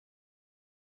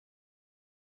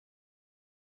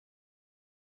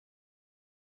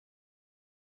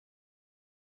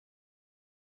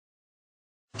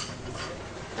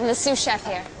I'm the sous chef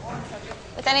here.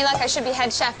 With any luck, I should be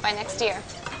head chef by next year.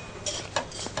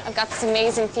 I've got this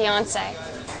amazing fiancé,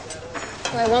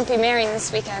 who I won't be marrying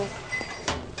this weekend,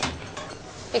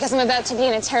 because I'm about to be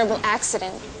in a terrible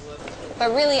accident.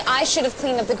 But really, I should have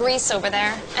cleaned up the grease over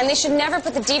there, and they should never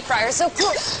put the deep fryer so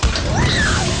close.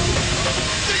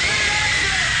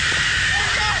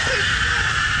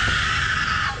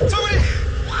 Somebody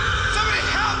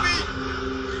help me!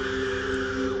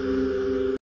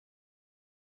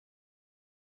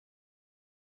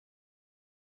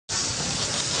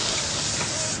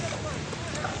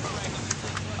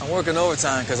 I'm working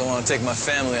overtime because I want to take my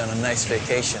family on a nice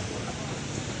vacation.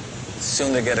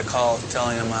 Soon they get a call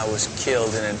telling them I was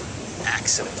killed in an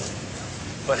accident.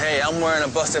 But hey, I'm wearing a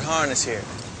busted harness here.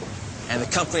 And the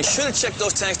company should have checked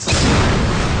those tanks to...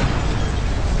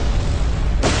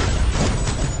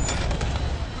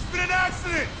 There's been an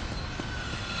accident!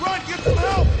 Run, get some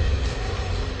help!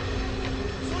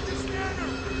 Sergeant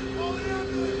Standard, call the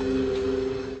ambulance!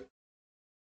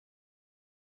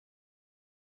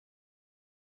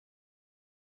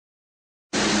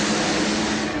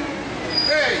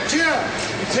 Hey, Jim!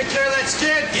 You take care of that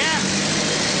skid? Yeah.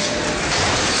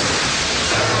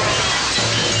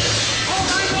 Oh,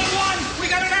 911! We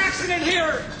got an accident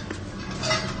here!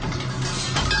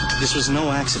 This was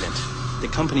no accident. The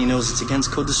company knows it's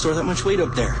against code to store that much weight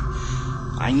up there.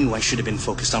 I knew I should have been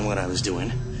focused on what I was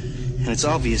doing. And it's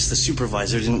obvious the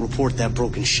supervisor didn't report that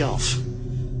broken shelf.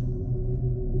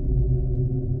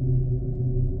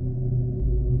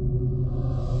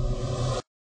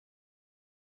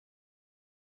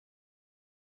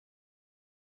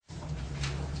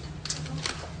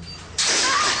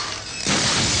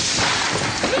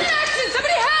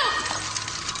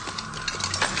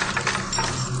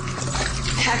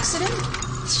 Accident?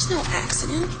 This was no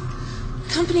accident.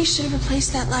 The company should have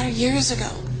replaced that ladder years ago.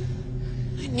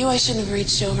 I knew I shouldn't have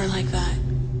reached over like that.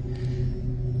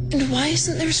 And why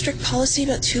isn't there a strict policy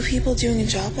about two people doing a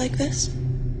job like this?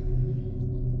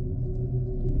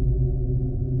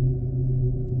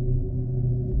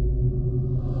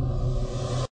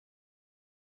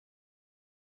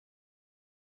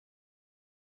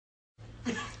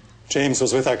 James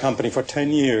was with our company for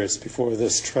 10 years before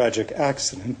this tragic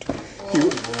accident. Whoa.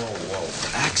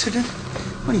 Accident?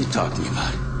 What are you talking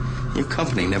about? Your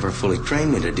company never fully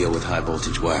trained me to deal with high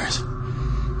voltage wires.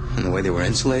 And the way they were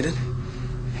insulated,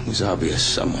 it was obvious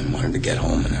someone wanted to get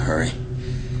home in a hurry.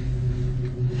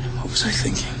 What was I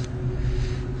thinking?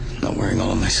 Not wearing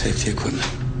all of my safety equipment.